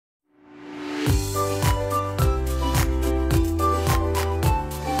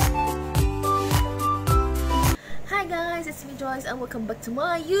and welcome back to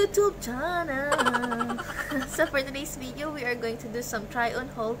my YouTube channel. So for today's video, we are going to do some try-on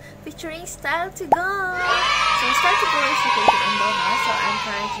haul featuring Style2Go. So Style2Go is located in Doha. So I'm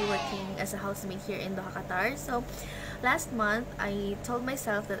currently working as a housemaid here in Doha, Qatar. So last month, I told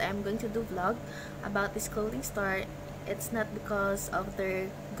myself that I'm going to do vlog about this clothing store. It's not because of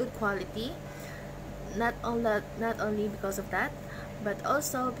their good quality, not only because of that, but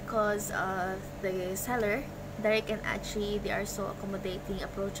also because of the seller, Derek and Achi. They are so accommodating,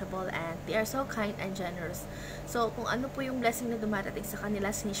 approachable, and they are so kind and generous. So, kung ano po yung blessing na dumarating sa kanila,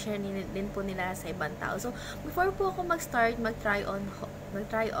 sinishare din po nila sa ibang tao. So, before po ako mag-start, mag-try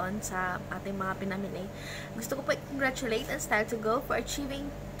on sa ating mga pinamili, gusto ko po i-congratulate ang Style2Go for achieving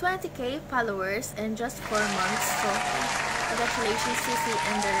 20k followers in just 4 months. So, congratulations, Sisi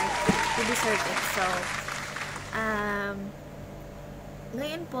and Derek. You deserve it. So,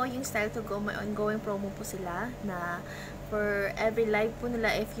 ngayon po, yung Style2Go, may ongoing promo po sila na for every live po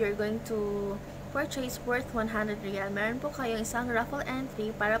nila, if you're going to purchase worth 100 real, meron po kayong isang raffle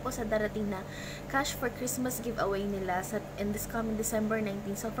entry para po sa darating na cash for Christmas giveaway nila in this coming December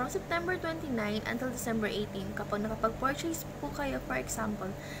 19. So, from September 29 until December 18, kapag nakapag-purchase po kayo, for example,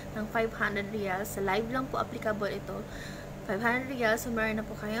 ng 500 real, sa live lang po applicable ito, 500 real, so meron na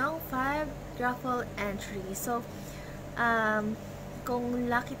po kayong 5 raffle entry. So, kung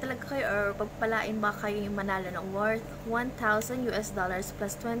lucky talaga kayo or pagpalain ba kayo yung manalo ng worth $1,000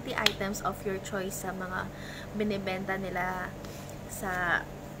 plus 20 items of your choice sa mga binibenta nila sa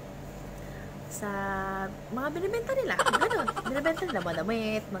mga binibenta nila. Ganun. Binibenta nila mga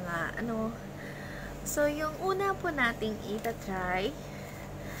damit, mga ano. So, yung una po nating itatry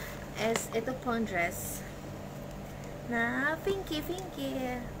is ito pong dress na pinky.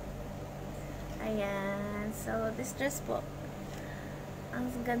 Ayan. So, this dress po, ang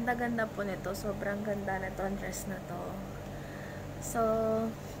ganda-ganda po nito. Sobrang ganda na to, ang dress na to. So,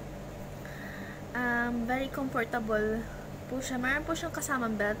 very comfortable po siya. Meron po siyang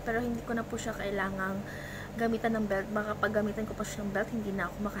kasamang belt, pero hindi ko na po siya kailangang gamitan ng belt. Baka pag gamitan ko pa siyang belt, hindi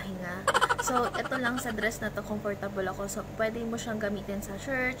na ako makahinga. So, ito lang sa dress na to, comfortable ako. So, pwede mo siyang gamitin sa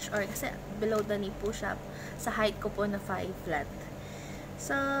church, or kasi below the knee po siya. Sa height ko po na 5 flat.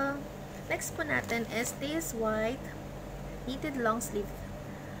 So, next po natin is this white knitted long sleeve.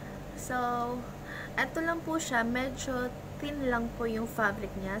 So, ito lang po siya, medyo thin lang po yung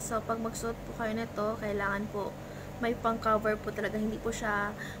fabric niya. So, pag magsuot po kayo nito, kailangan po may pang-cover po talaga. Hindi po siya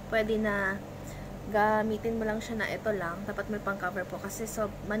pwede na gamitin mo lang siya na ito lang. Dapat may pang-cover po kasi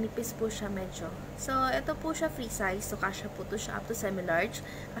so, manipis po siya medyo. So, ito po siya free size. So, kasya po to siya up to semi-large.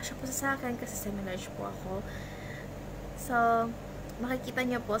 Kasya po sa akin kasi semi-large po ako. So, makikita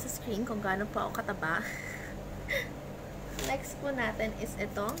niyo po sa screen kung gaano po ako kataba. Next po natin is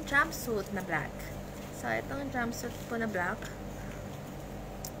itong jumpsuit na black. So, itong jumpsuit po na black.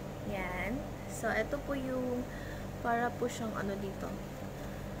 Yan. So, ito po yung para po siyang ano dito.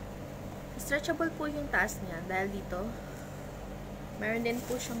 Stretchable po yung taas niya dahil dito. Meron din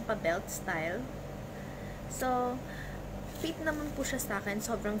po siyang pa-belt style. So, fit naman po siya sa akin.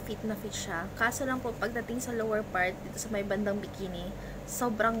 Sobrang fit na fit siya. Kaso lang po, pagdating sa lower part, dito sa may bandang bikini,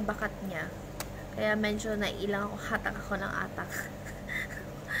 sobrang bakat niya. Kaya medyo naiilang ako, hatak ako ng atak.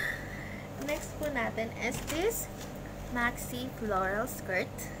 Next po natin is this maxi floral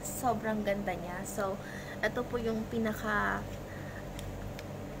skirt. Sobrang ganda niya. So, ito po yung pinaka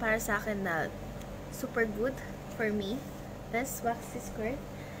para sa akin na super good for me. This waxy skirt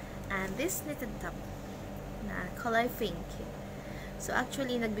and this knitted top na color pink. So,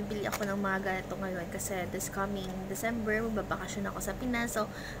 actually, nagbibili ako ng mga ganito ngayon kasi this coming December, magbabakasyon ako sa Pinas. So,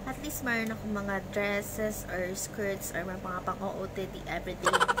 at least mayroon ako mga dresses or skirts or mga pang-OOTD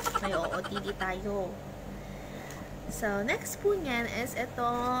everyday. May OOTD tayo. So, next po niyan is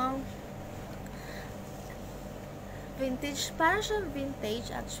itong vintage. Parang siyang vintage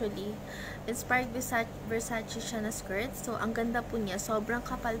actually. Inspired Versace siya na skirt. So, ang ganda po niya. Sobrang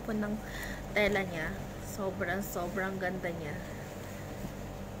kapal po ng tela niya. Sobrang ganda niya.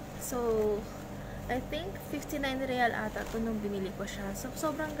 So, I think 59 real ata ito nung binili ko siya. So,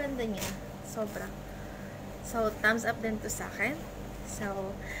 sobrang ganda niya. Sobra. So, thumbs up din to sa akin.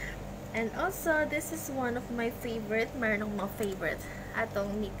 So, and also, this is one of my favorite. Meron akong mga favorite.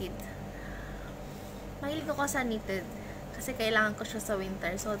 Atong knitted. Mahilig ako sa knitted. Kasi kailangan ko siya sa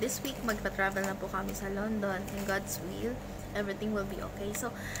winter. So, this week, magta-travel na po kami sa London. In God's will, everything will be okay.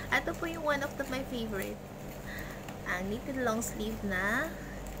 So, ito po yung one of my favorite. Ang knitted long sleeve na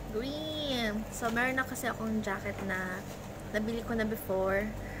green. So, meron na kasi akong jacket na nabili ko na before.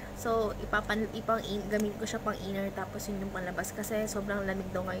 So, gamit ko siya pang inner tapos yun yung panlabas kasi sobrang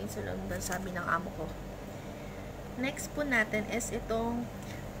lamig daw ngayon sa London, sabi ng amo ko. Next po natin is itong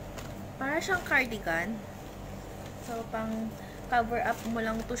para siyang cardigan. So, pang cover up mo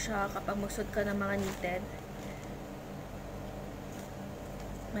lang to siya kapag magsud ka ng mga knitted.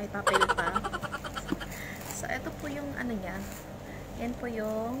 May papel pa. So, ito po yung ano niya. Yan po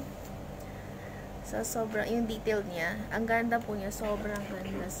yung sobrang, yung detail niya. Ang ganda po niya. Sobrang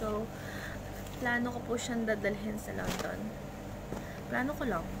ganda. So, plano ko po siyang dadalhin sa London. Plano ko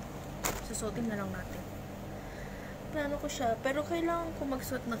lang. Susutin na lang natin. Plano ko siya. Pero kailangan ko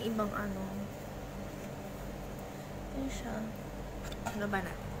magsuot ng ibang ano. Yan siya. Ano ba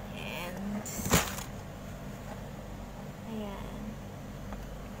na? And ayan.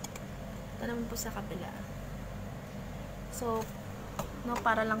 Ito naman po sa kabila. So, no,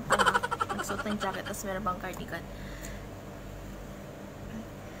 para lang tanga. Nagsuot ng jacket, tapos meron bang cardigan.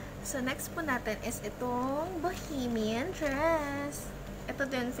 So, next po natin is itong bohemian dress. Ito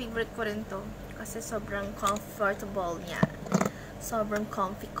din, favorite ko rin to. Kasi sobrang comfortable niya. Sobrang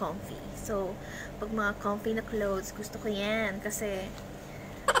comfy. So, pag mga comfy na clothes, gusto ko yan. Kasi,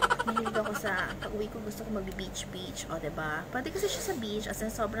 mahilig ako sa, pag uwi ko, gusto ko mag-beach. O, diba? Pwede kasi siya sa beach, as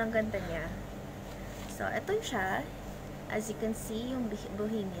in, sobrang ganda niya. So, ito siya. As you can see, yung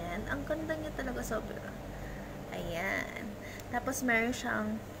bohemian, ang ganda niya talaga sobra. Ayan. Tapos, meron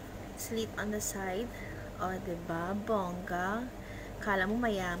siyang slit on the side. O, diba? Bongga. Kala mo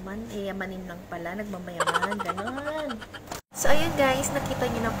mayaman. Yamanin lang pala. Nagmamayaman. Ganon. So, ayun guys.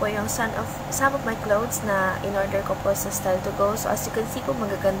 Nakita niyo na po yung some of my clothes na in-order ko po sa Style2Go. So, as you can see po,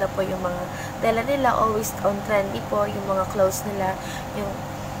 magaganda po yung mga dala nila. Always on trendy po yung mga clothes nila. Yung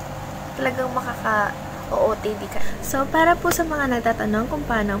talagang OOTD ka. So, para po sa mga nagtatanong kung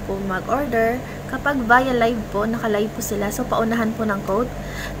paano po mag-order, kapag via live po, naka-live po sila, so paunahan po ng code.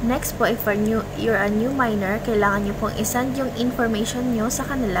 Next po, if you're a new miner, kailangan nyo pong isend yung information nyo sa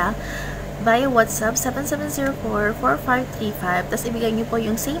kanila via WhatsApp 7704-4535. Tapos, ibigay nyo po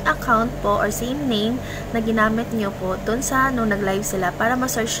yung same account po or same name na ginamit nyo po dun sa nung nag-live sila para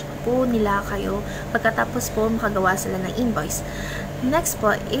ma-search po nila kayo pagkatapos po makagawa sila ng invoice. Next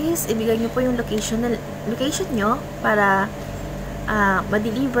po is, ibigay nyo po yung location nyo para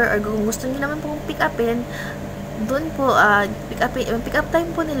ma-deliver or kung gusto nyo naman pong pick upin, dun po, pick up time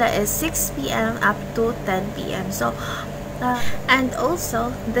po nila is 6 p.m. up to 10 p.m. So, and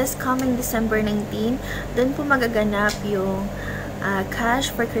also, this coming December 19, dun po magaganap yung cash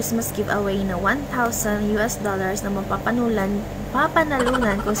for Christmas giveaway na $1,000 na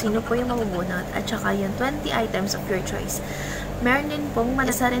papanalunan kung sino po yung mabubunot at saka yung 20 items of your choice. Meron din pong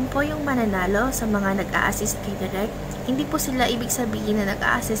isa rin po yung mananalo sa mga nag-a-assist kay Direct. Hindi po sila ibig sabihin na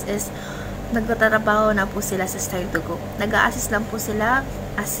nag-a-assist is nagtatrabaho na po sila sa Style2Go. Nag-a-assist lang po sila,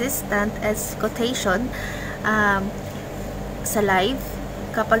 assistant as quotation sa live.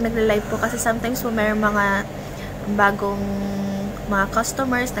 Kapag nagla-live po kasi sometimes po mayroong mga bagong mga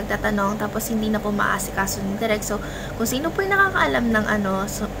customers nagtatanong tapos hindi na po maasikaso ni Direct. So, kung sino po yung nakakaalam ng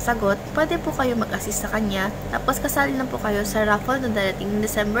sagot, pwede po kayo mag-assist sa kanya. Tapos, kasali na po kayo sa raffle na darating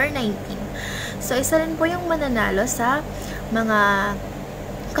December 19. So, isa rin po yung mananalo sa mga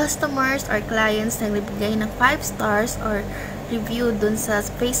customers or clients na nagbigay ng 5 stars or review dun sa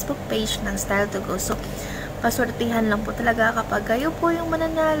Facebook page ng Style2Go. So, paswertihan lang po talaga kapag kayo po yung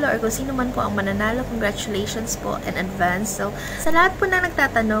mananalo or kung sino man po ang mananalo. Congratulations po in advance. So, sa lahat po na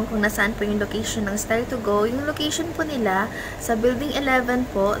nagtatanong kung nasaan po yung location ng Style2Go, yung location po nila sa Building 11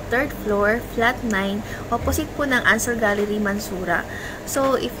 po, 3rd floor, flat 9, opposite po ng Ansel Gallery, Mansura.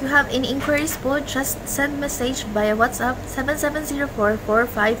 So, if you have any inquiries po, just send message via WhatsApp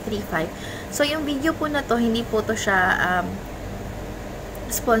 7704-4535. So, yung video po na to, hindi po to siya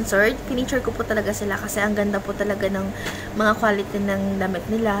sponsored. Pinicture ko po talaga sila kasi ang ganda po talaga ng mga quality ng damit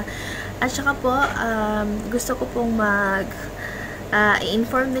nila. At saka po, gusto ko pong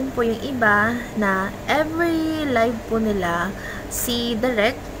i-inform din po yung iba na every live po nila, si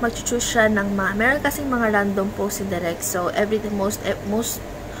Direct, mag-choose siya ng meron kasing mga random post si Direct. So, almost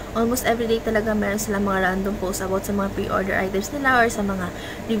every day talaga meron silang mga random posts about sa mga pre-order items nila or sa mga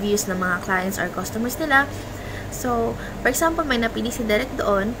reviews ng mga clients or customers nila. So, for example, may napili si Direct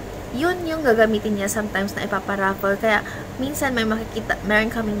doon, yun yung gagamitin niya sometimes na ipaparaffle. Kaya, minsan may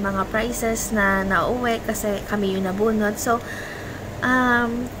meron kaming mga prizes na nauwi kasi kami yung nabunot. So,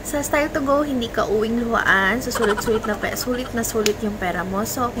 sa Style2Go, hindi ka uwing luhaan. So, sulit yung pera mo.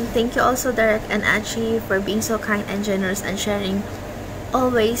 So, thank you also, Direct and Achi, for being so kind and generous and sharing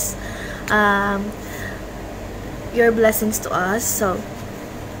always your blessings to us. So,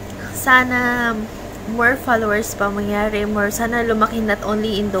 sana more followers pa mangyari, sana lumaki not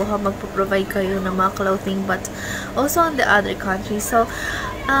only in Doha, magpo-provide kayo ng mga clothing, but also in the other countries. So,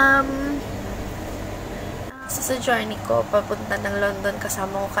 Sa journey ko papunta ng London,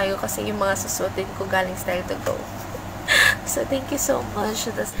 kasama ko kayo kasi yung mga susutin ko galing Style2Go. So thank you so much.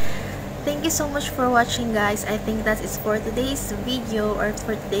 Thank you so much for watching, guys. I think that is for today's video or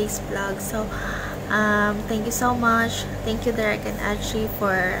for today's vlog. So thank you so much. Thank you, Derek and Achi,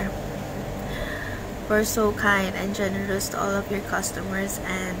 for so kind and generous to all of your customers,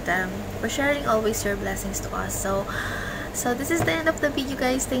 and for sharing always your blessings to us. So this is the end of the video,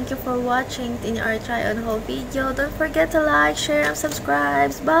 guys. Thank you for watching in our try on haul video. Don't forget to like, share, and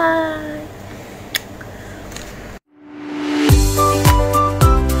subscribe. Bye.